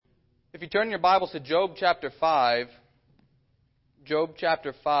If you turn your Bibles to Job chapter 5, Job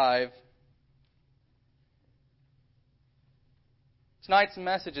chapter 5, tonight's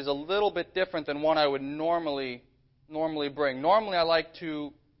message is a little bit different than one I would normally bring. Normally I like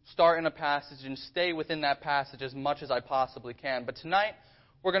to start in a passage and stay within that passage as much as I possibly can. But tonight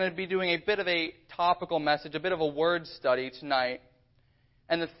we're going to be doing a bit of a topical message, a bit of a word study tonight.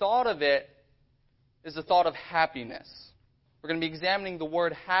 And the thought of it is the thought of happiness. We're going to be examining the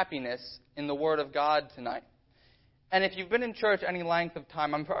word happiness in the Word of God tonight. And if you've been in church any length of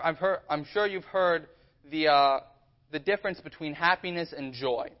time, I'm sure you've heard the difference between happiness and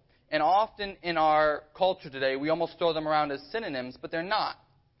joy. And often in our culture today, we almost throw them around as synonyms, but they're not.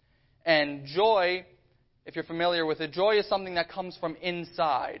 And joy, if you're familiar with it, joy is something that comes from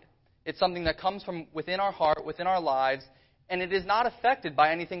inside. It's something that comes from within our heart, within our lives, and it is not affected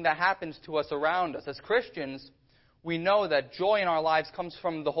by anything that happens to us around us. As Christians, we know that joy in our lives comes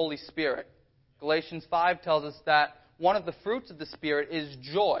from the Holy Spirit. Galatians 5 tells us that one of the fruits of the Spirit is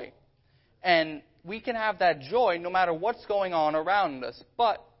joy. And we can have that joy no matter what's going on around us.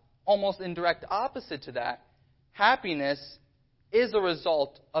 But almost in direct opposite to that, happiness is a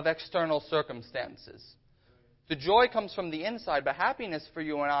result of external circumstances. The joy comes from the inside, but happiness for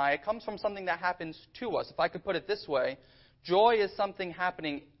you and I, it comes from something that happens to us. If I could put it this way, joy is something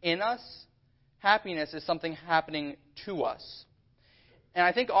happening in us. Happiness is something happening to us. And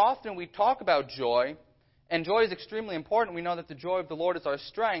I think often we talk about joy, and joy is extremely important. We know that the joy of the Lord is our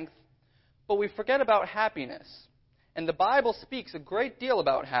strength, but we forget about happiness. And the Bible speaks a great deal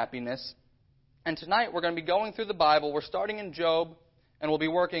about happiness. And tonight we're going to be going through the Bible. We're starting in Job, and we'll be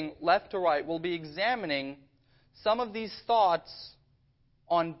working left to right. We'll be examining some of these thoughts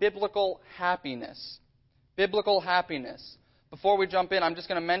on biblical happiness. Biblical happiness. Before we jump in, I'm just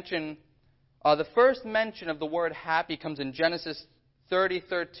going to mention the first mention of the word happy comes in Genesis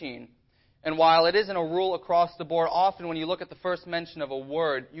 30:13. And while it isn't a rule across the board, often when you look at the first mention of a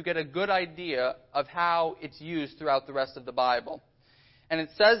word, you get a good idea of how it's used throughout the rest of the Bible. And it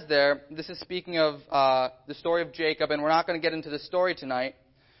says there, this is speaking of the story of Jacob, and we're not going to get into the story tonight,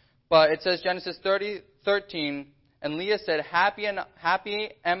 but it says Genesis 30:13, and Leah said, happy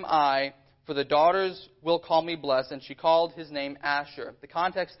am I, for the daughters will call me blessed, and she called his name Asher. The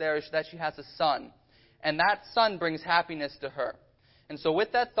context there is that she has a son, and that son brings happiness to her. And so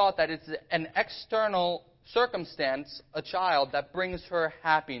with that thought that it's an external circumstance, a child, that brings her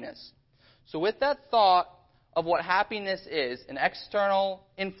happiness. So with that thought of what happiness is, an external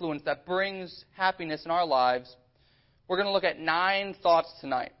influence that brings happiness in our lives, we're going to look at 9 thoughts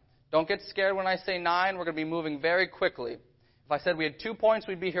tonight. Don't get scared when I say 9. We're going to be moving very quickly. If I said we had 2 points,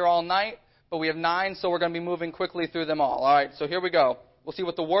 we'd be here all night. But we have 9, so we're going to be moving quickly through them all. All right, so here we go. We'll see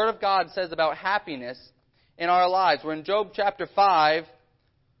what the Word of God says about happiness in our lives. We're in Job chapter 5.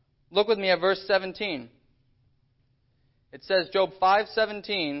 Look with me at verse 17. It says, Job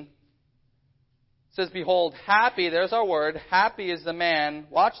 5:17 says, behold, happy, there's our word, happy is the man,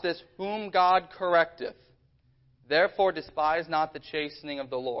 watch this, whom God correcteth. Therefore despise not the chastening of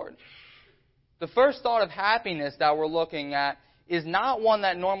the Lord. The first thought of happiness that we're looking at is not one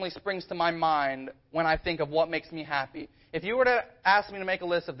that normally springs to my mind when I think of what makes me happy. If you were to ask me to make a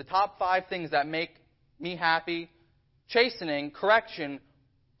list of the top 5 things that make me happy, chastening, correction,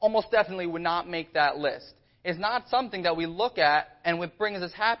 almost definitely would not make that list. It's not something that we look at and what brings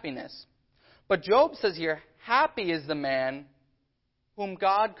us happiness. But Job says here, happy is the man whom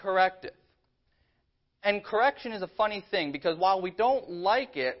God correcteth. And correction is a funny thing, because while we don't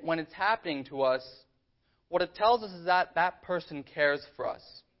like it when it's happening to us, what it tells us is that that person cares for us.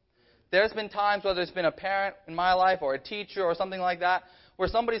 There's been times, whether it's been a parent in my life or a teacher or something like that, where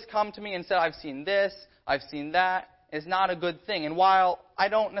somebody's come to me and said, I've seen this, I've seen that. It's not a good thing. And while I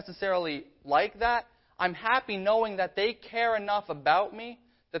don't necessarily like that, I'm happy knowing that they care enough about me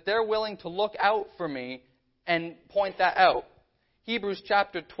that they're willing to look out for me and point that out. Hebrews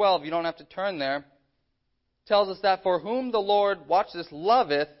chapter 12, you don't have to turn there, tells us that for whom the Lord, watch this,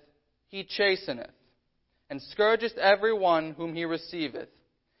 loveth, he chasteneth, and scourgeth every one whom he receiveth.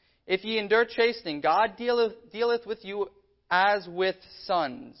 If ye endure chastening, God dealeth with you as with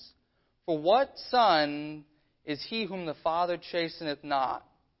sons. For what son is he whom the Father chasteneth not?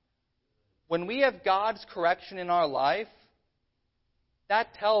 When we have God's correction in our life,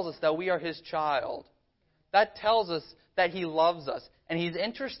 that tells us that we are his child. That tells us that he loves us, and he's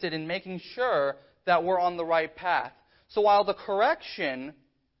interested in making sure that we're on the right path. So while the correction,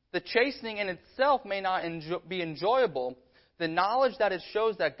 the chastening in itself may not be enjoyable, the knowledge that it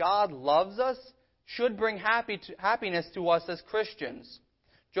shows that God loves us should bring happiness to us as Christians.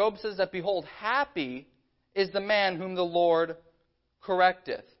 Job says that, behold, happy is the man whom the Lord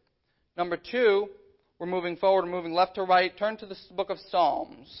correcteth. Number 2, we're moving forward, we're moving left to right. Turn to the book of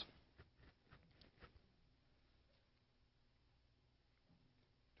Psalms.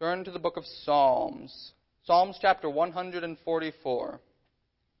 Turn to the book of Psalms. Psalms chapter 144.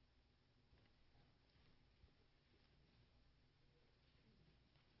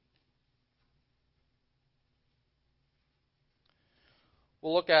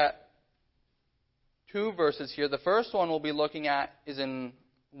 We'll look at 2 verses here. The first one we'll be looking at is in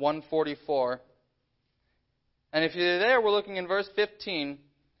 144. And if you're there, we're looking in verse 15.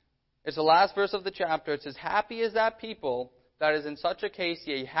 It's the last verse of the chapter. It says, "Happy is that people that is in such a case,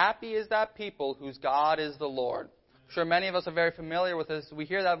 yea, happy is that people whose God is the Lord." I'm sure many of us are very familiar with this. We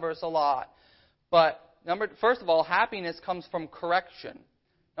hear that verse a lot. But first of all, happiness comes from correction.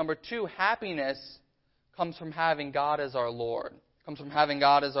 Number 2, happiness comes from having God as our Lord. Comes from having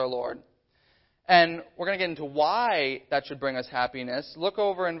God as our Lord. And we're going to get into why that should bring us happiness. Look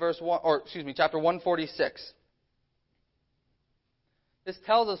over in chapter 146. This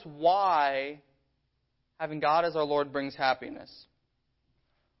tells us why having God as our Lord brings happiness.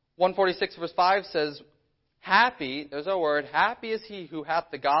 146 verse 5 says, "Happy," there's our word, "happy is he who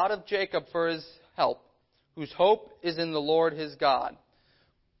hath the God of Jacob for his help, whose hope is in the Lord his God."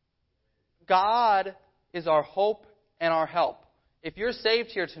 God is our hope and our help. If you're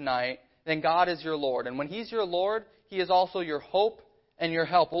saved here tonight, then God is your Lord. And when He's your Lord, He is also your hope and your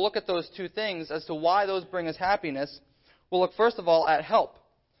help. We'll look at those two things as to why those bring us happiness. We'll look first of all at help.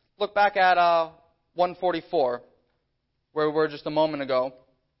 Look back at 144, where we were just a moment ago.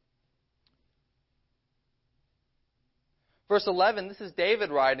 Verse 11, this is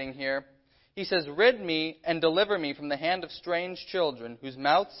David writing here. He says, "Rid me and deliver me from the hand of strange children, whose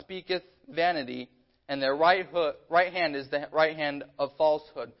mouth speaketh vanity, and their right hand is the right hand of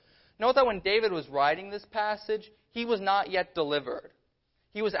falsehood." Note that when David was writing this passage, he was not yet delivered.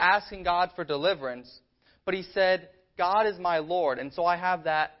 He was asking God for deliverance, but he said, "God is my Lord, and so I have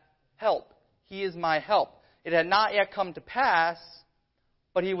that help. He is my help." It had not yet come to pass,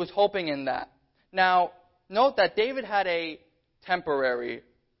 but he was hoping in that. Now, note that David had a temporary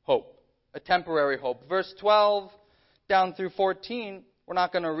hope. A temporary hope. Verse 12 down through 14, we're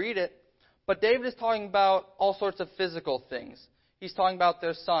not going to read it, but David is talking about all sorts of physical things. He's talking about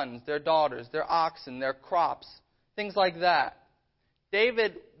their sons, their daughters, their oxen, their crops, things like that.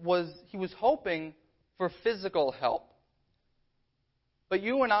 David was hoping for physical help. But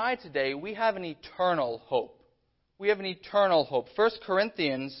you and I today, we have an eternal hope. We have an eternal hope. 1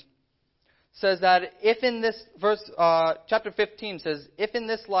 Corinthians says that if in this chapter 15 says, "If in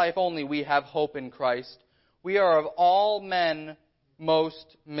this life only we have hope in Christ, we are of all men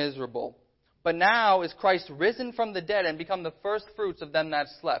most miserable. But now is Christ risen from the dead and become the first fruits of them that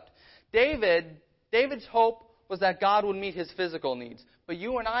slept." David's hope was that God would meet his physical needs. But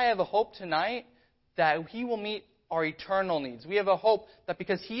you and I have a hope tonight that He will meet our eternal needs. We have a hope that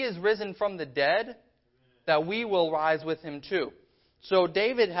because He is risen from the dead, that we will rise with Him too. So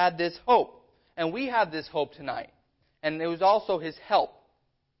David had this hope. And we have this hope tonight. And it was also his help.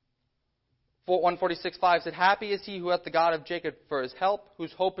 146:5 said, "Happy is he who hath the God of Jacob for his help,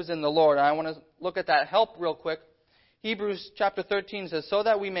 whose hope is in the Lord." And I want to look at that help real quick. Hebrews chapter 13 says, "So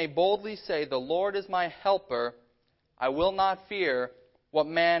that we may boldly say, the Lord is my helper. I will not fear what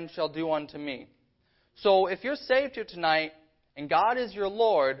man shall do unto me." So if you're saved here tonight, and God is your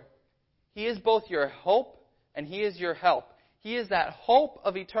Lord, He is both your hope and He is your help. He is that hope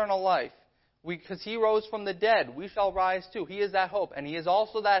of eternal life. Because He rose from the dead, we shall rise too. He is that hope. And He is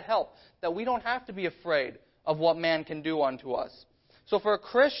also that help, that we don't have to be afraid of what man can do unto us. So for a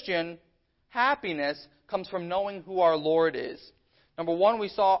Christian, happiness comes from knowing who our Lord is. Number one, we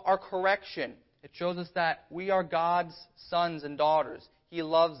saw our correction. It shows us that we are God's sons and daughters. He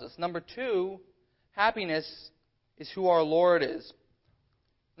loves us. Number two, happiness is who our Lord is.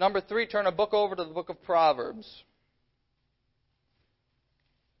 Number 3, turn a book over to the book of Proverbs.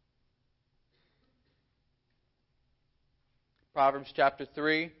 Proverbs chapter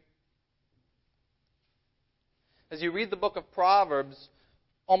 3. As you read the book of Proverbs,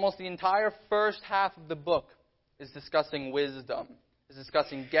 almost the entire first half of the book is discussing wisdom, is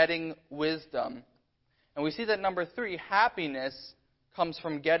discussing getting wisdom. And we see that number 3, happiness comes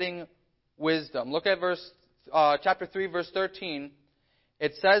from getting wisdom. Look at chapter 3, verse 13.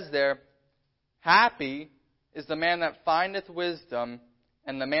 It says there, "Happy is the man that findeth wisdom,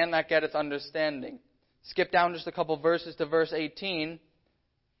 and the man that getteth understanding." Skip down just a couple verses to verse 18.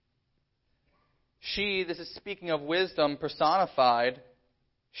 She, this is speaking of wisdom personified,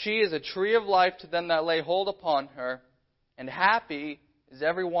 "She is a tree of life to them that lay hold upon her, and happy is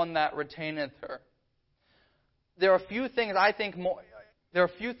every one that retaineth her." There are a few things I think there are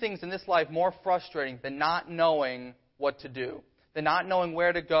few things in this life more frustrating than not knowing what to do, than not knowing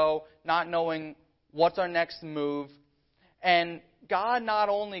where to go, not knowing what's our next move. And God not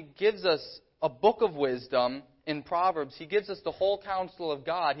only gives us a book of wisdom in Proverbs, He gives us the whole counsel of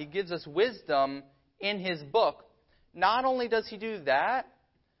God. He gives us wisdom in His book. Not only does He do that,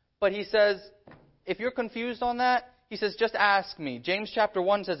 but He says, if you're confused on that, He says, just ask me. James chapter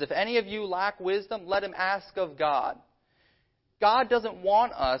 1 says, if any of you lack wisdom, let him ask of God. God doesn't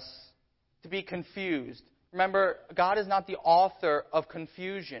want us to be confused. Remember, God is not the author of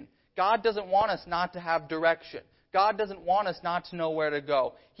confusion. God doesn't want us not to have direction. God doesn't want us not to know where to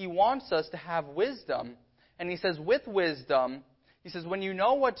go. He wants us to have wisdom. And He says, with wisdom, He says, when you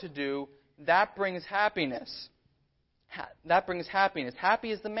know what to do, that brings happiness. That brings happiness.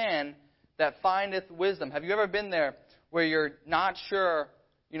 Happy is the man that findeth wisdom. Have you ever been there where you're not sure,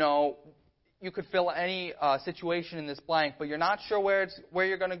 you could fill any situation in this blank, but you're not sure where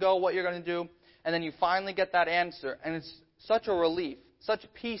you're going to go, what you're going to do, and then you finally get that answer, and it's such a relief, such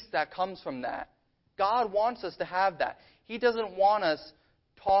peace that comes from that. God wants us to have that. He doesn't want us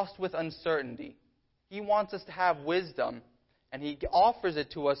tossed with uncertainty. He wants us to have wisdom, and He offers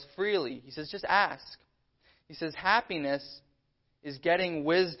it to us freely. He says, just ask. He says, happiness is getting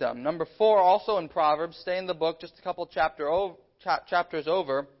wisdom. Number 4, also in Proverbs, stay in the book, just a couple chapters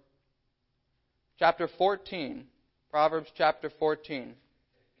over. Chapter 14. Proverbs chapter 14.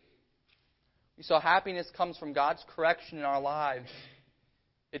 We saw happiness comes from God's correction in our lives.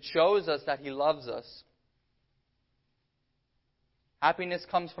 It shows us that He loves us. Happiness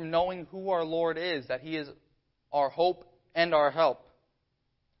comes from knowing who our Lord is, that He is our hope and our help.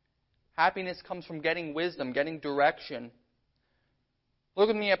 Happiness comes from getting wisdom, getting direction. Look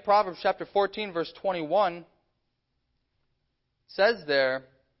with me at Proverbs chapter 14, verse 21. It says there,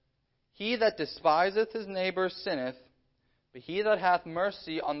 he that despiseth his neighbor sinneth, but he that hath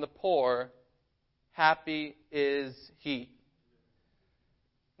mercy on the poor, happy is he.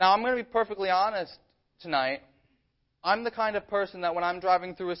 Now, I'm going to be perfectly honest tonight. I'm the kind of person that when I'm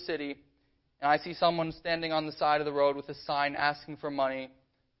driving through a city and I see someone standing on the side of the road with a sign asking for money,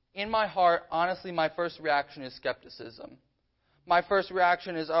 in my heart, honestly, my first reaction is skepticism. My first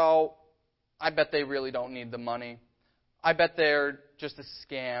reaction is, oh, I bet they really don't need the money. I bet they're just a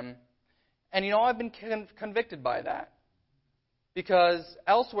scam. And I've been convicted by that. Because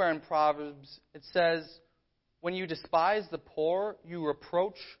elsewhere in Proverbs, it says, when you despise the poor, you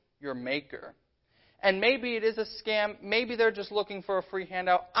reproach your Maker. And maybe it is a scam. Maybe they're just looking for a free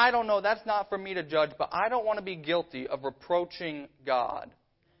handout. I don't know. That's not for me to judge. But I don't want to be guilty of reproaching God.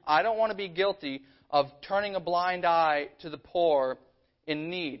 I don't want to be guilty of turning a blind eye to the poor in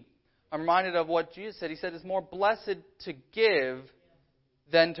need. I'm reminded of what Jesus said. He said, it's more blessed to give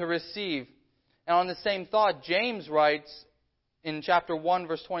than to receive. And on the same thought, James writes in chapter 1,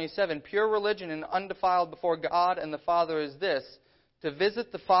 verse 27, pure religion and undefiled before God and the Father is this, to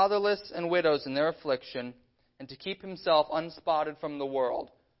visit the fatherless and widows in their affliction, and to keep himself unspotted from the world.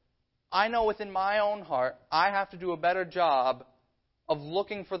 I know within my own heart, I have to do a better job of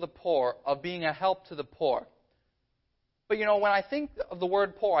looking for the poor, of being a help to the poor. But when I think of the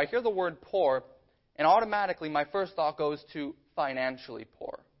word poor, I hear the word poor, and automatically my first thought goes to financially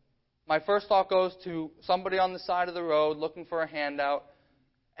poor. My first thought goes to somebody on the side of the road looking for a handout.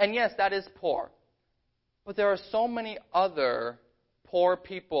 And yes, that is poor. But there are so many other poor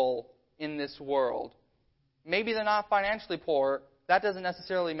people in this world. Maybe they're not financially poor. That doesn't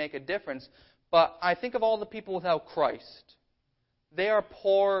necessarily make a difference. But I think of all the people without Christ. They are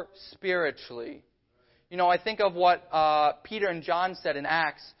poor spiritually. I think of what Peter and John said in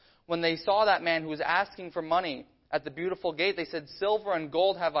Acts when they saw that man who was asking for money at the beautiful gate. They said, silver and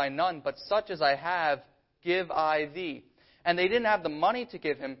gold have I none, but such as I have, give I thee. And they didn't have the money to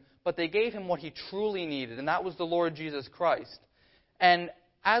give him, but they gave him what he truly needed, and that was the Lord Jesus Christ. And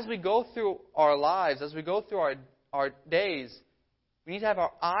as we go through our lives, as we go through our days, we need to have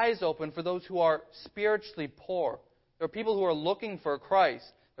our eyes open for those who are spiritually poor. There are people who are looking for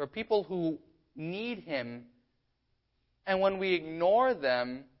Christ. There are people who need Him. And when we ignore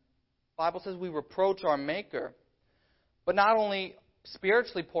them, the Bible says we reproach our Maker. But not only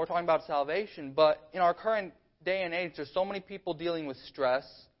spiritually poor, talking about salvation, but in our current day and age, there's so many people dealing with stress.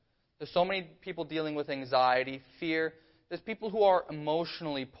 There's so many people dealing with anxiety, fear. There's people who are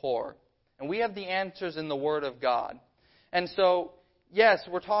emotionally poor. And we have the answers in the Word of God. And so, yes,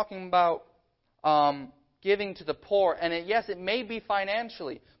 we're talking about giving to the poor. And yes, it may be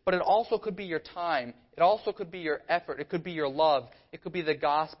financially, but it also could be your time. It also could be your effort. It could be your love. It could be the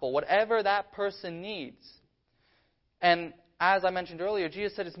gospel. Whatever that person needs. And as I mentioned earlier,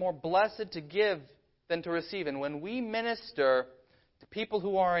 Jesus said it's more blessed to give than to receive. And when we minister to people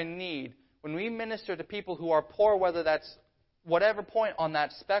who are in need, when we minister to people who are poor, whether that's whatever point on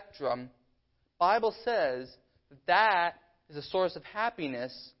that spectrum, the Bible says that is a source of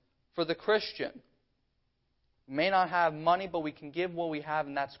happiness for the Christian. We may not have money, but we can give what we have,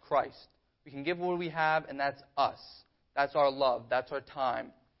 and that's Christ. We can give what we have, and that's us. That's our love. That's our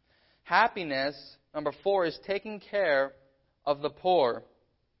time. Happiness, number 4, is taking care of the poor.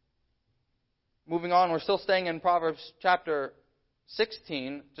 Moving on, we're still staying in Proverbs chapter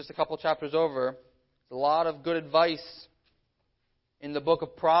 16, just a couple chapters over. There's a lot of good advice in the book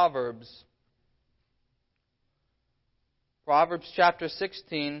of Proverbs. Proverbs chapter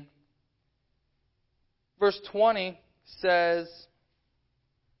 16, verse 20 says,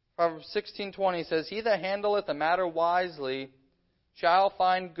 Proverbs 16:20 says, "He that handleth a matter wisely shall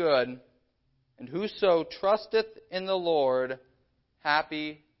find good, and whoso trusteth in the Lord,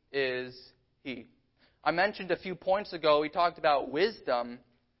 happy is he." I mentioned a few points ago, we talked about wisdom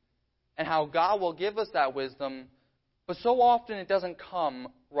and how God will give us that wisdom, but so often it doesn't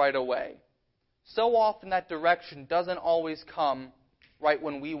come right away. So often that direction doesn't always come right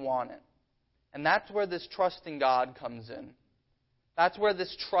when we want it. And that's where this trusting God comes in. That's where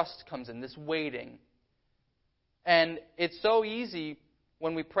this trust comes in, this waiting. And it's so easy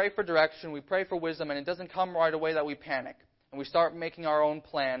when we pray for direction, we pray for wisdom, and it doesn't come right away that we panic. And we start making our own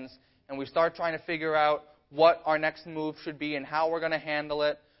plans, and we start trying to figure out what our next move should be and how we're going to handle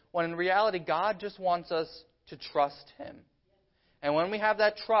it. When in reality, God just wants us to trust Him. And when we have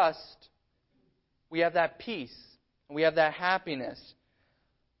that trust, we have that peace, and we have that happiness.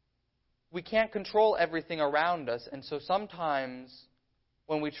 We can't control everything around us, and so sometimes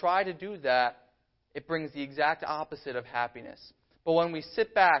when we try to do that, it brings the exact opposite of happiness. But when we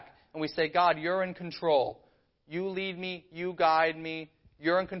sit back and we say, God, you're in control. You lead me, you guide me,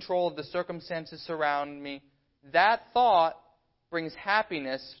 you're in control of the circumstances surrounding me, that thought brings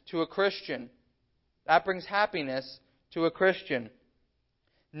happiness to a Christian. That brings happiness to a Christian.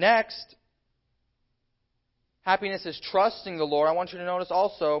 Next, happiness is trusting the Lord. I want you to notice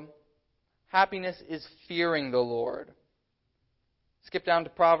also, happiness is fearing the Lord. Skip down to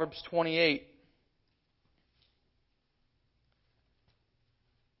Proverbs 28.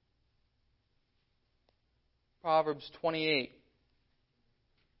 Proverbs 28.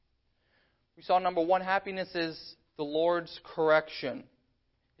 We saw number 1, happiness is the Lord's correction.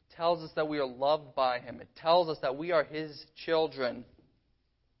 It tells us that we are loved by Him. It tells us that we are His children.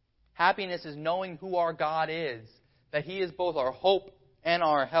 Happiness is knowing who our God is, that He is both our hope and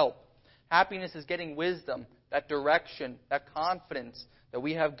our help. Happiness is getting wisdom, that direction, that confidence that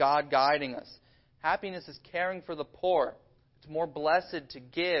we have God guiding us. Happiness is caring for the poor. It's more blessed to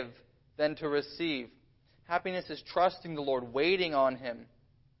give than to receive. Happiness is trusting the Lord, waiting on Him.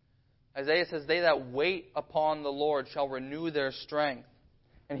 Isaiah says, "They that wait upon the Lord shall renew their strength."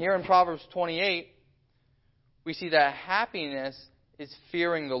 And here in Proverbs 28, we see that happiness is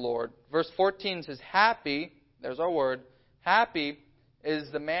fearing the Lord. Verse 14 says, "Happy," there's our word, "happy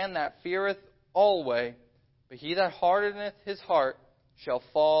is the man that feareth always, but he that hardeneth his heart shall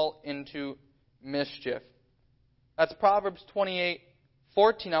fall into mischief." That's Proverbs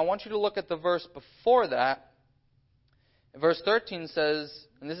 28:14. I want you to look at the verse before that. Verse 13 says,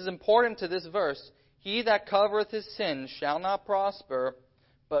 and this is important to this verse, "He that covereth his sins shall not prosper,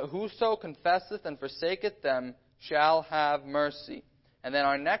 but whoso confesseth and forsaketh them shall have mercy." And then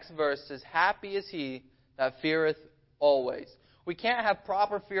our next verse says, "Happy is he that feareth always." We can't have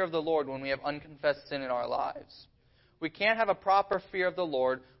proper fear of the Lord when we have unconfessed sin in our lives. We can't have a proper fear of the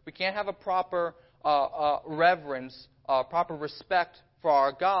Lord. We can't have a proper reverence, proper respect for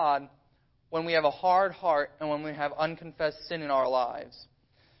our God when we have a hard heart and when we have unconfessed sin in our lives.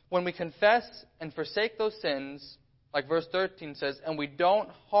 When we confess and forsake those sins, like verse 13 says, and we don't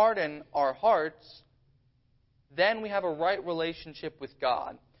harden our hearts, then we have a right relationship with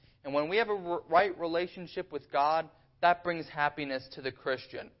God. And when we have a right relationship with God, that brings happiness to the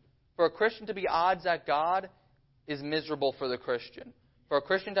Christian. For a Christian to be odds at God is miserable for the Christian. For a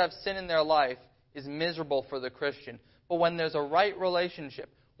Christian to have sin in their life is miserable for the Christian. But when there's a right relationship,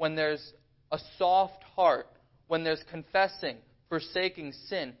 when there's a soft heart, when there's confessing, forsaking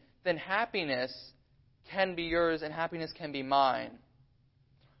sin, then happiness can be yours and happiness can be mine.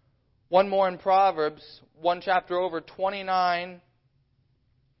 One more in Proverbs, one chapter over, 29.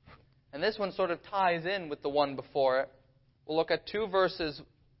 And this one sort of ties in with the one before it. We'll look at 2 verses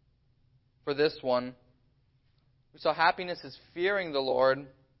for this one. We saw happiness is fearing the Lord.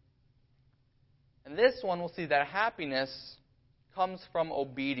 And this one we'll see that happiness comes from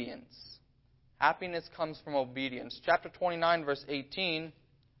obedience. Happiness comes from obedience. Chapter 29, verse 18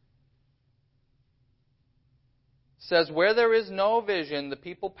 says, "Where there is no vision, the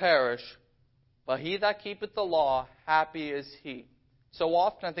people perish, but he that keepeth the law, happy is he." So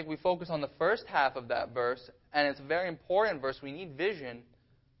often I think we focus on the first half of that verse, and it's a very important verse. We need vision,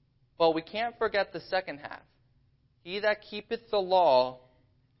 but we can't forget the second half. He that keepeth the law,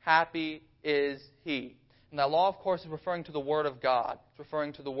 happy is he. And that law, of course, is referring to the Word of God. It's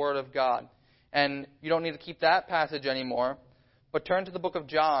referring to the Word of God. And you don't need to keep that passage anymore, but turn to the book of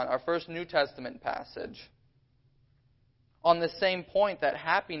John, our first New Testament passage. On the same point that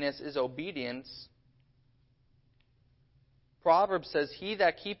happiness is obedience, Proverbs says, "He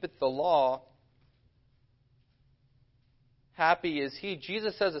that keepeth the law, happy is he."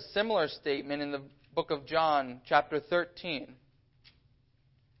 Jesus says a similar statement in the book of John, chapter 13.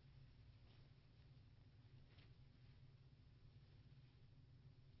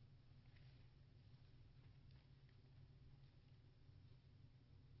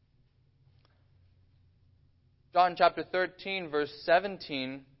 John chapter 13, verse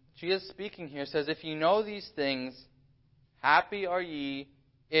 17, Jesus speaking here says, "If ye know these things, happy are ye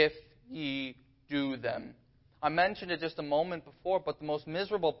if ye do them." I mentioned it just a moment before, but the most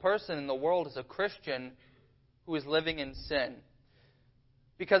miserable person in the world is a Christian who is living in sin.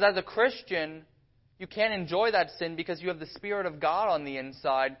 Because as a Christian, you can't enjoy that sin because you have the Spirit of God on the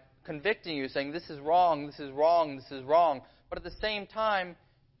inside convicting you, saying, "This is wrong, this is wrong, this is wrong." But at the same time,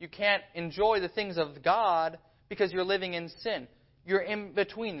 you can't enjoy the things of God because you're living in sin. You're in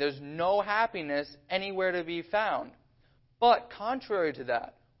between. There's no happiness anywhere to be found. But contrary to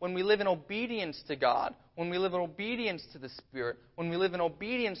that, when we live in obedience to God, when we live in obedience to the Spirit, when we live in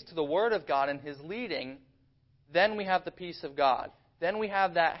obedience to the Word of God and His leading, then we have the peace of God. Then we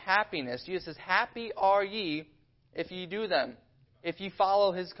have that happiness. Jesus says, "Happy are ye if ye do them, if ye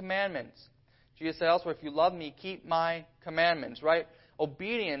follow His commandments." Jesus said elsewhere, "If you love me, keep my commandments," right?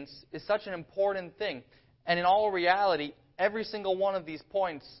 Obedience is such an important thing. And in all reality, every single one of these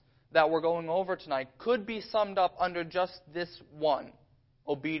points that we're going over tonight could be summed up under just this one: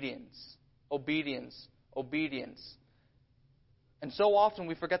 obedience, obedience, obedience. And so often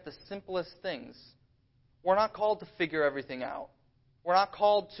we forget the simplest things. We're not called to figure everything out. We're not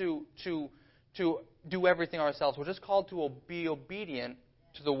called to do everything ourselves. We're just called to be obedient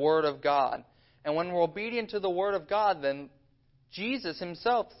to the Word of God. And when we're obedient to the Word of God, then Jesus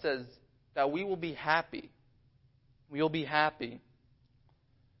Himself says that we will be happy. We will be happy.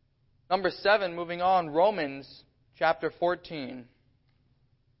 Number 7, moving on, Romans chapter 14.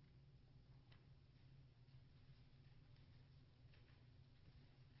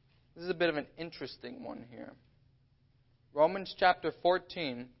 This is a bit of an interesting one here. Romans chapter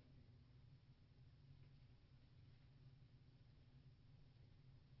 14.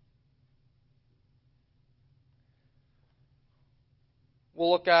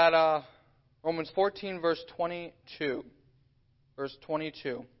 We'll look at Romans 14, verse 22. Verse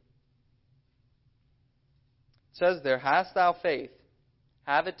 22. It says there, "Hast thou faith?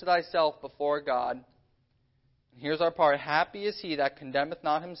 Have it to thyself before God." And here's our part. "Happy is he that condemneth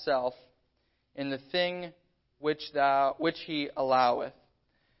not himself in the thing which he alloweth."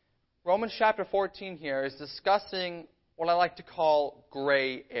 Romans chapter 14 here is discussing what I like to call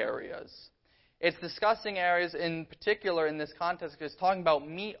gray areas. It's discussing areas in particular in this context. It's talking about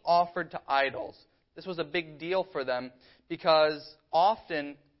meat offered to idols. This was a big deal for them because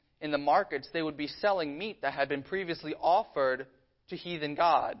often in the markets they would be selling meat that had been previously offered to heathen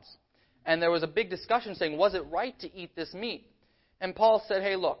gods. And there was a big discussion saying, was it right to eat this meat? And Paul said,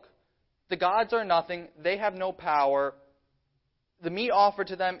 hey, look, the gods are nothing. They have no power. The meat offered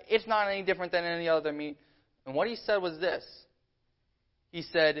to them, it's not any different than any other meat. And what he said was this. He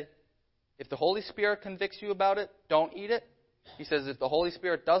said, if the Holy Spirit convicts you about it, don't eat it. He says, if the Holy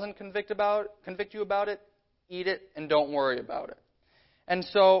Spirit doesn't convict you about it, eat it and don't worry about it. And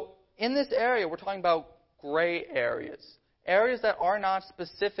so in this area, we're talking about gray areas. Areas that are not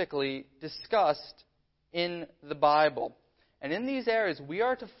specifically discussed in the Bible. And in these areas, we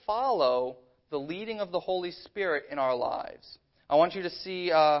are to follow the leading of the Holy Spirit in our lives. I want you to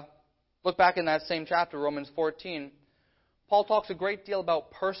see, look back in that same chapter, Romans 14. Paul talks a great deal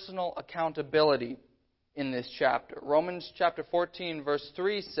about personal accountability in this chapter. Romans chapter 14, verse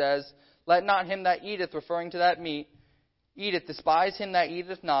 3 says, let not him that eateth, referring to that meat, eateth, despise him that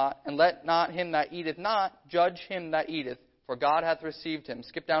eateth not, and let not him that eateth not judge him that eateth, for God hath received him.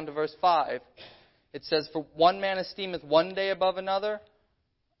 Skip down to verse 5. It says, for one man esteemeth one day above another,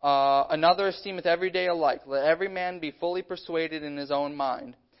 another esteemeth every day alike. Let every man be fully persuaded in his own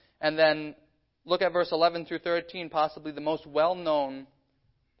mind. And then look at verse 11 through 13, possibly the most well-known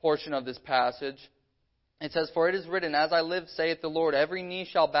portion of this passage. It says, for it is written, as I live, saith the Lord, every knee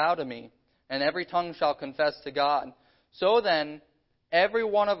shall bow to me, and every tongue shall confess to God. So then, every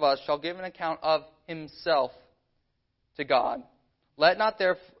one of us shall give an account of himself to God. Let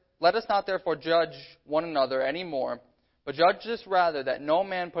us not therefore judge one another any more, but judge this rather, that no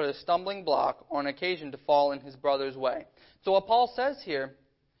man put a stumbling block or an occasion to fall in his brother's way. So what Paul says here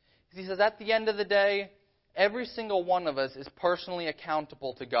is he says at the end of the day, every single one of us is personally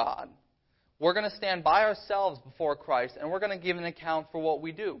accountable to God. We're going to stand by ourselves before Christ, and we're going to give an account for what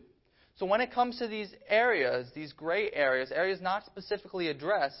we do. So when it comes to these areas, these gray areas, areas not specifically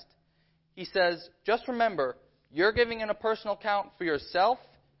addressed, he says, just remember, you're giving in a personal account for yourself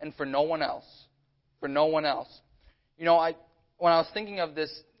and for no one else. For no one else. You know, when I was thinking of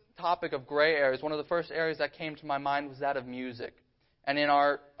this topic of gray areas, one of the first areas that came to my mind was that of music. And in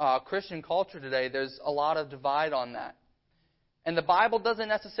our Christian culture today, there's a lot of divide on that. And the Bible doesn't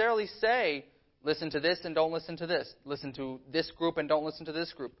necessarily say, listen to this and don't listen to this. Listen to this group and don't listen to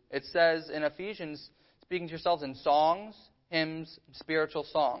this group. It says in Ephesians, speaking to yourselves in songs, hymns, spiritual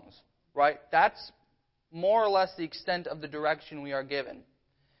songs. Right? That's more or less the extent of the direction we are given.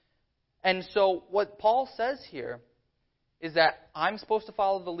 And so what Paul says here is that I'm supposed to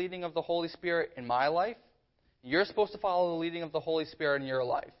follow the leading of the Holy Spirit in my life. You're supposed to follow the leading of the Holy Spirit in your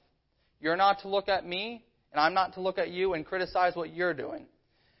life. You're not to look at me, and I'm not to look at you and criticize what you're doing.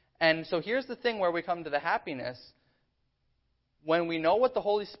 And so here's the thing where we come to the happiness. When we know what the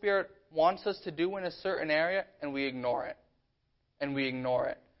Holy Spirit wants us to do in a certain area, and we ignore it. And we ignore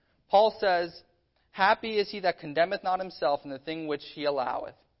it. Paul says, happy is he that condemneth not himself in the thing which he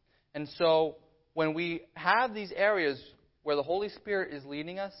alloweth. And so when we have these areas where the Holy Spirit is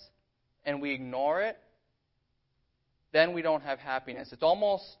leading us, and we ignore it, then we don't have happiness.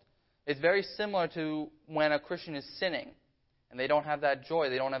 It's very similar to when a Christian is sinning and they don't have that joy,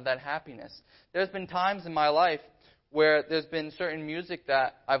 they don't have that happiness. There's been times in my life where there's been certain music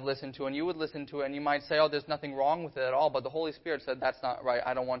that I've listened to, and you would listen to it and you might say, oh, there's nothing wrong with it at all, but the Holy Spirit said, that's not right,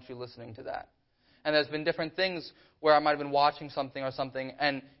 I don't want you listening to that. And there's been different things where I might have been watching something or something,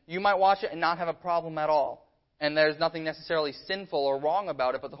 and you might watch it and not have a problem at all. And there's nothing necessarily sinful or wrong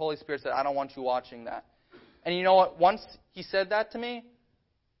about it, but the Holy Spirit said, I don't want you watching that. And you know what? Once he said that to me,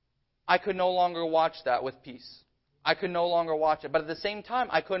 I could no longer watch that with peace. I could no longer watch it. But at the same time,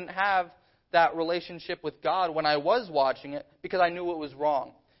 I couldn't have that relationship with God when I was watching it because I knew it was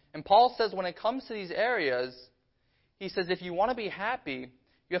wrong. And Paul says when it comes to these areas, he says if you want to be happy,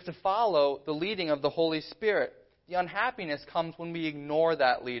 you have to follow the leading of the Holy Spirit. The unhappiness comes when we ignore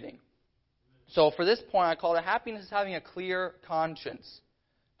that leading. So for this point, I call it happiness is having a clear conscience.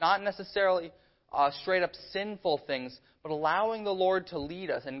 Not necessarily straight up sinful things, but allowing the Lord to lead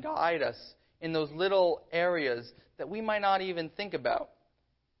us and guide us in those little areas that we might not even think about.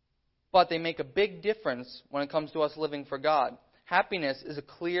 But they make a big difference when it comes to us living for God. Happiness is a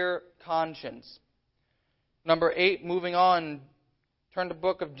clear conscience. Number 8, moving on, turn to the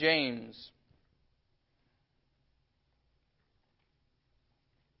book of James.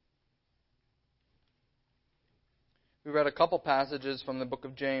 We read a couple passages from the book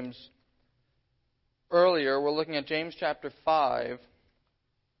of James earlier. We're looking at James chapter 5.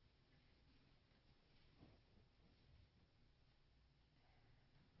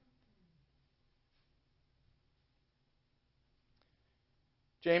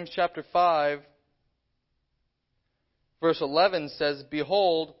 James chapter 5, verse 11 says,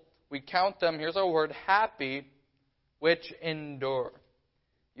 behold, we count them, here's our word, happy, which endure.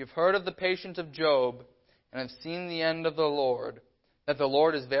 You've heard of the patience of Job, and have seen the end of the Lord, that the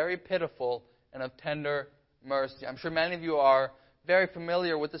Lord is very pitiful and of tender mercy. I'm sure many of you are very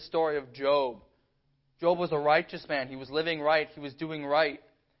familiar with the story of Job. Job was a righteous man. He was living right. He was doing right.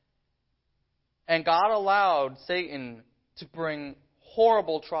 And God allowed Satan to bring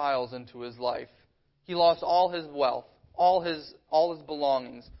horrible trials into his life. He lost all his wealth, all his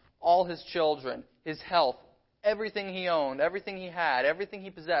belongings, all his children, his health, everything he owned, everything he had, everything he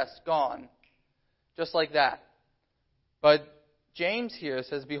possessed, gone. Just like that. But James here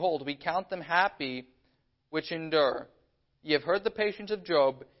says, behold, we count them happy which endure. Ye have heard the patience of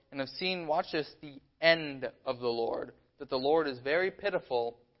Job, and have seen, watch this, the end of the Lord, that the Lord is very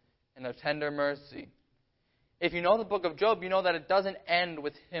pitiful and of tender mercy. If you know the book of Job, you know that it doesn't end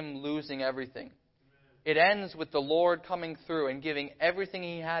with him losing everything. It ends with the Lord coming through and giving everything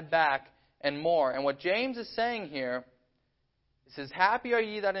he had back and more. And what James is saying here, he says, happy are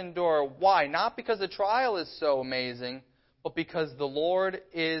ye that endure. Why? Not because the trial is so amazing, but because the Lord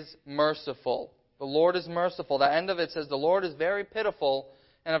is merciful. The Lord is merciful. The end of it says, the Lord is very pitiful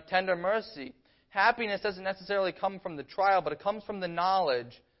and of tender mercy. Happiness doesn't necessarily come from the trial, but it comes from the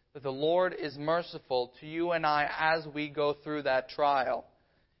knowledge that the Lord is merciful to you and I as we go through that trial.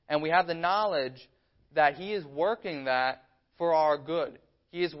 And we have the knowledge that He is working that for our good.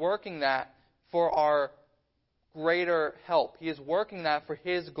 He is working that for our greater help. He is working that for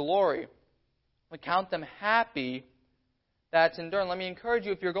His glory. We count them happy that's enduring. Let me encourage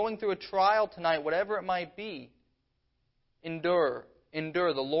you, if you're going through a trial tonight, whatever it might be, endure.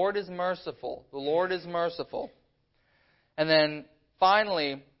 Endure. The Lord is merciful. The Lord is merciful. And then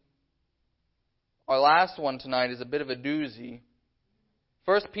finally, our last one tonight is a bit of a doozy.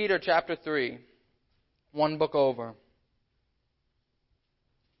 1 Peter chapter 3, one book over.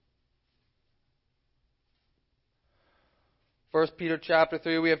 1 Peter chapter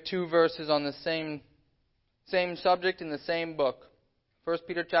 3, we have two verses on the same subject in the same book. 1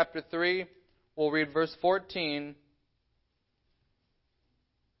 Peter chapter 3, we'll read verse 14.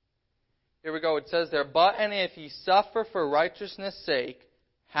 Here we go. It says there, "But and if ye suffer for righteousness' sake,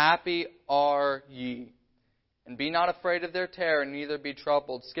 happy are ye. And be not afraid of their terror, neither be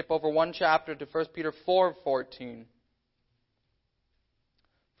troubled." Skip over one chapter to 1 Peter 4:14.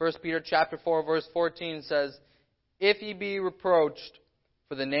 1 Peter chapter 4, verse 14 says, "If ye be reproached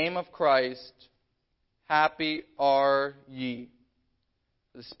for the name of Christ, happy are ye.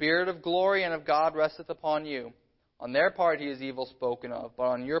 The Spirit of glory and of God resteth upon you. On their part He is evil spoken of, but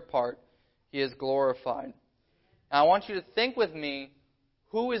on your part He is glorified." Now I want you to think with me,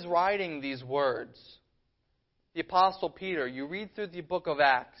 who is writing these words? The Apostle Peter. You read through the book of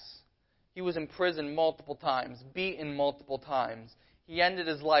Acts. He was imprisoned multiple times, beaten multiple times. He ended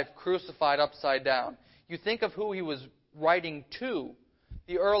his life crucified upside down. You think of who he was writing to,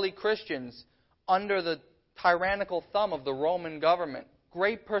 the early Christians, under the tyrannical thumb of the Roman government.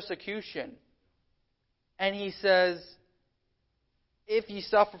 Great persecution. And he says, "If ye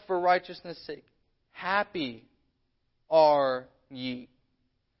suffer for righteousness' sake, happy are ye."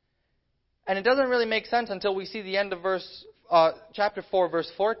 And it doesn't really make sense until we see the end of chapter 4, verse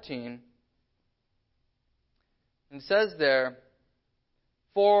 14. It says there,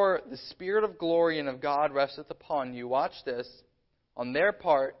 "For the Spirit of glory and of God resteth upon you." Watch this. "On their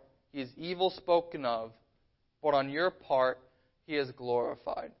part He is evil spoken of, but on your part He is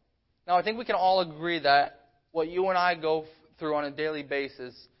glorified." Now I think we can all agree that what you and I go through on a daily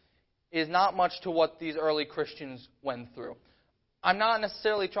basis is not much to what these early Christians went through. I'm not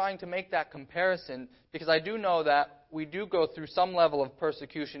necessarily trying to make that comparison, because I do know that we do go through some level of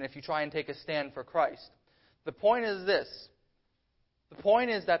persecution if you try and take a stand for Christ. The point is this. The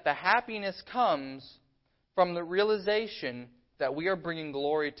point is that the happiness comes from the realization that we are bringing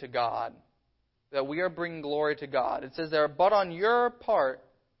glory to God. That we are bringing glory to God. It says there, "But on your part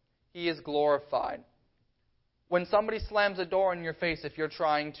He is glorified." When somebody slams a door in your face if you're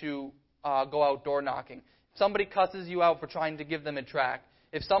trying to go out door knocking, if somebody cusses you out for trying to give them a tract,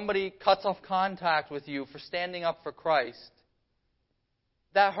 if somebody cuts off contact with you for standing up for Christ,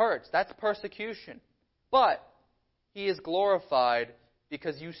 that hurts. That's persecution. But He is glorified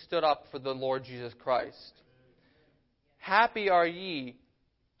because you stood up for the Lord Jesus Christ. "Happy are ye,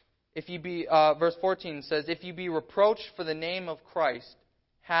 if ye be," verse 14 says, "If ye be reproached for the name of Christ,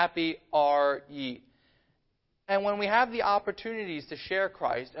 happy are ye." And when we have the opportunities to share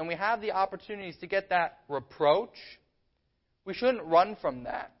Christ, and we have the opportunities to get that reproach, we shouldn't run from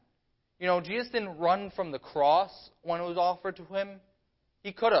that. You know, Jesus didn't run from the cross when it was offered to Him.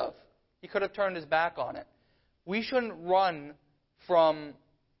 He could have. He could have turned His back on it. We shouldn't run from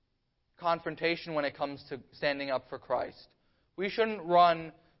confrontation when it comes to standing up for Christ. We shouldn't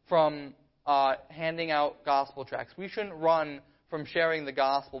run from handing out gospel tracts. We shouldn't run from sharing the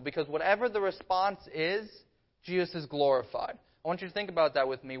gospel, because whatever the response is, Jesus is glorified. I want you to think about that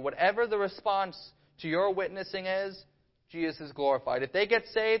with me. Whatever the response to your witnessing is, Jesus is glorified. If they get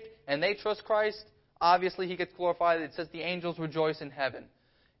saved and they trust Christ, obviously He gets glorified. It says the angels rejoice in heaven.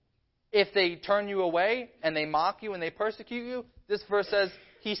 If they turn you away and they mock you and they persecute you, this verse says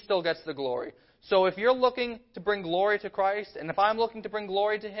He still gets the glory. So if you're looking to bring glory to Christ, and if I'm looking to bring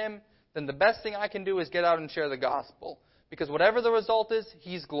glory to Him, then the best thing I can do is get out and share the gospel. Because whatever the result is,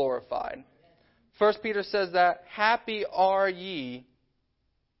 He's glorified. 1 Peter says that, "Happy are ye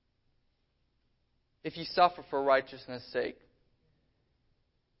if ye suffer for righteousness' sake."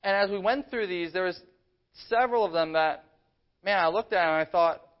 And as we went through these, there was several of them that, I looked at and I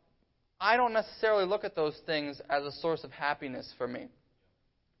thought, I don't necessarily look at those things as a source of happiness for me.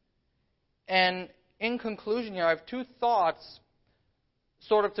 And in conclusion here, I have two thoughts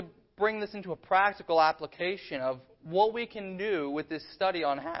sort of to bring this into a practical application of what we can do with this study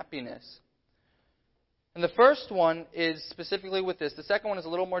on happiness. And the first one is specifically with this. The second one is a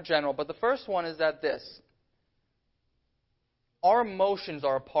little more general, but the first one is that this. Our emotions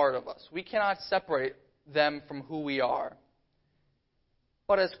are a part of us. We cannot separate them from who we are.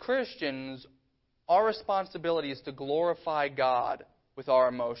 But as Christians, our responsibility is to glorify God with our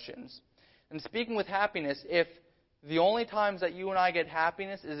emotions. And speaking with happiness, if the only times that you and I get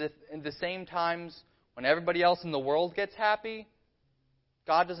happiness is if in the same times when everybody else in the world gets happy,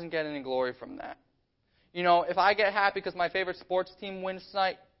 God doesn't get any glory from that. If I get happy because my favorite sports team wins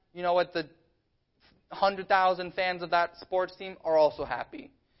tonight, you know what? The 100,000 fans of that sports team are also happy.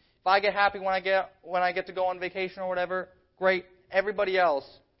 If I get happy when I get to go on vacation or whatever, great. Everybody else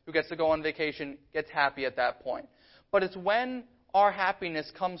who gets to go on vacation gets happy at that point. But it's when our happiness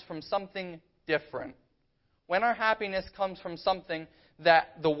comes from something different. When our happiness comes from something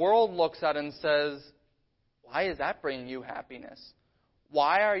that the world looks at and says, why is that bringing you happiness?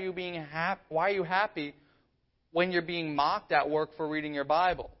 Why are you happy when you're being mocked at work for reading your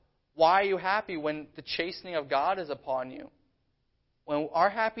Bible? Why are you happy when the chastening of God is upon you? When our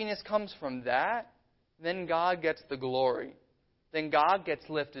happiness comes from that, then God gets the glory. Then God gets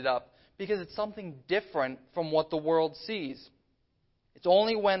lifted up because it's something different from what the world sees. It's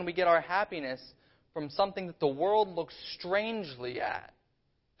only when we get our happiness from something that the world looks strangely at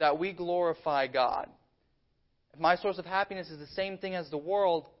that we glorify God. If my source of happiness is the same thing as the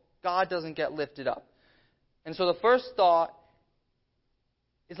world, God doesn't get lifted up. And so the first thought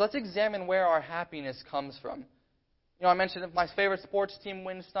is let's examine where our happiness comes from. I mentioned if my favorite sports team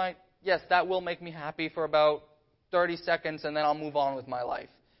wins tonight, yes, that will make me happy for about 30 seconds, and then I'll move on with my life.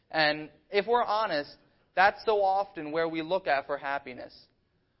 And if we're honest, that's so often where we look at for happiness.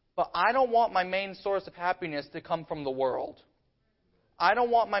 But I don't want my main source of happiness to come from the world. I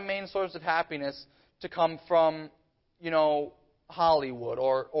don't want my main source of happiness to come from, Hollywood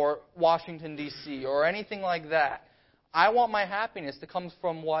or Washington, D.C. or anything like that. I want my happiness to come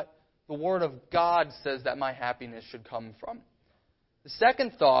from what the Word of God says that my happiness should come from. The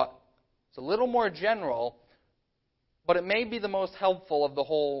second thought is a little more general, but it may be the most helpful of the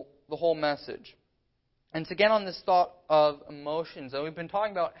whole message. And it's again on this thought of emotions. And we've been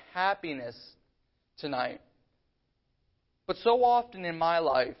talking about happiness tonight. But so often in my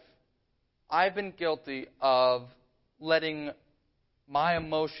life, I've been guilty of letting my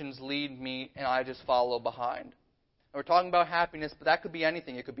emotions lead me and I just follow behind. And we're talking about happiness, but that could be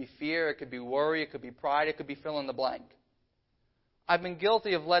anything. It could be fear, it could be worry, it could be pride, it could be fill in the blank. I've been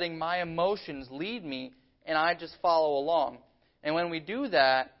guilty of letting my emotions lead me and I just follow along. And when we do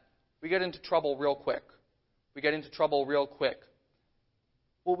that, we get into trouble real quick.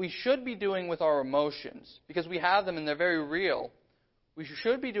 What we should be doing with our emotions, because we have them and they're very real, we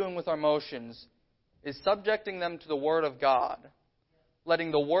should be doing with our emotions is subjecting them to the Word of God, letting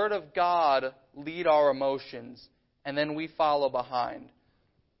the Word of God lead our emotions, and then we follow behind.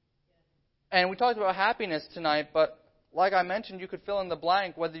 And we talked about happiness tonight, but like I mentioned, you could fill in the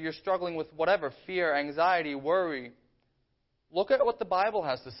blank, whether you're struggling with whatever, fear, anxiety, worry. Look at what the Bible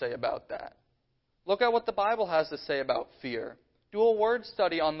has to say about that. Look at what the Bible has to say about fear. Do a word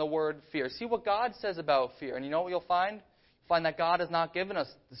study on the word fear. See what God says about fear. And you know what you'll find? You'll find that God has not given us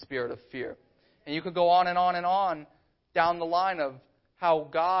the spirit of fear. And you could go on and on and on down the line of how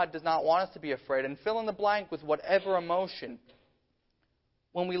God does not want us to be afraid. And fill in the blank with whatever emotion.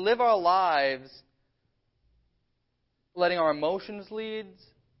 When we live our lives letting our emotions lead,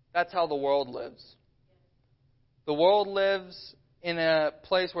 that's how the world lives. The world lives in a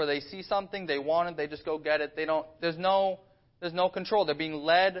place where they see something, they want it, they just go get it. There's no control. They're being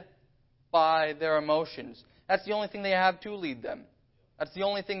led by their emotions. That's the only thing they have to lead them. That's the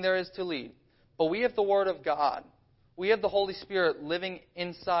only thing there is to lead. But we have the Word of God. We have the Holy Spirit living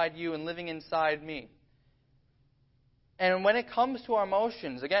inside you and living inside me. And when it comes to our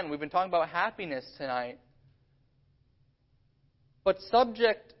emotions, again, we've been talking about happiness tonight, but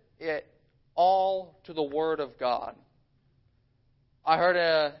subject it all to the Word of God. I heard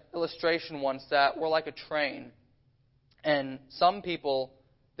an illustration once that we're like a train. And some people,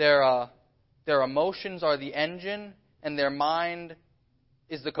 their emotions are the engine and their mind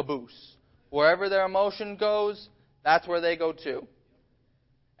is the caboose. Wherever their emotion goes, that's where they go to.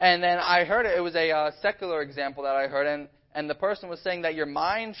 And then I heard it was a secular example that I heard, and the person was saying that your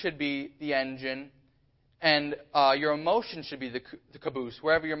mind should be the engine and your emotion should be the caboose.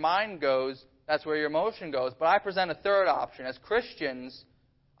 Wherever your mind goes, that's where your emotion goes. But I present a third option. As Christians,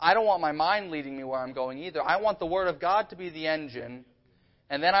 I don't want my mind leading me where I'm going either. I want the Word of God to be the engine,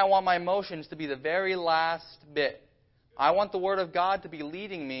 and then I want my emotions to be the very last bit. I want the Word of God to be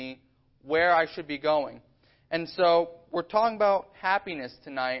leading me where I should be going. And so we're talking about happiness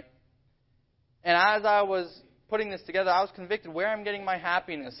tonight. And as I was putting this together, I was convicted where I'm getting my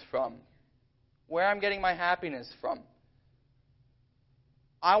happiness from. Where I'm getting my happiness from.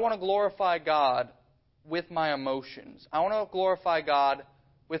 I want to glorify God with my emotions. I want to glorify God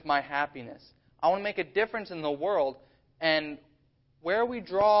with my happiness. I want to make a difference in the world. And where we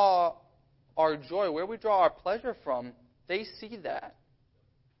draw our joy, where we draw our pleasure from, they see that.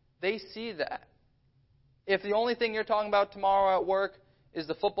 They see that. If the only thing you're talking about tomorrow at work is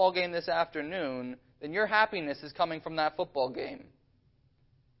the football game this afternoon, then your happiness is coming from that football game.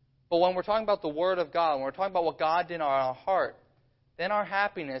 But when we're talking about the Word of God, when we're talking about what God did in our heart, then our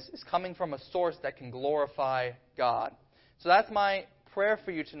happiness is coming from a source that can glorify God. So that's my prayer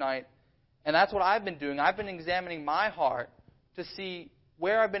for you tonight, and that's what I've been doing. I've been examining my heart to see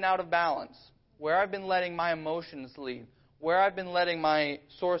where I've been out of balance, where I've been letting my emotions lead, where I've been letting my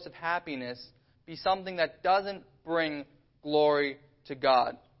source of happiness be something that doesn't bring glory to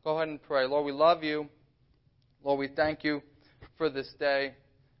God. Go ahead and pray. Lord, we love you. Lord, we thank you for this day.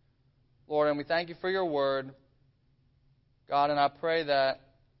 Lord, and we thank you for your word. God, and I pray that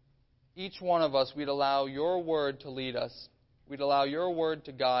each one of us, we'd allow your word to lead us. We'd allow your word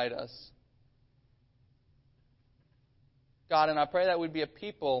to guide us. God, and I pray that we'd be a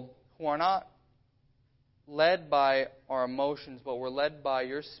people who are not led by our emotions, but we're led by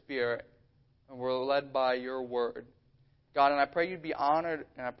your Spirit, and we're led by your word. God, and I pray you'd be honored,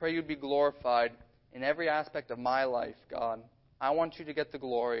 and I pray you'd be glorified in every aspect of my life, God. I want you to get the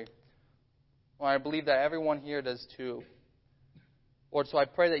glory. Lord, I believe that everyone here does too. Lord, so I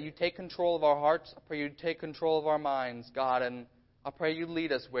pray that you take control of our hearts. I pray you take control of our minds, God, and I pray you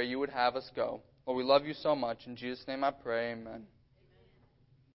lead us where you would have us go. Lord, we love you so much. In Jesus' name I pray, amen.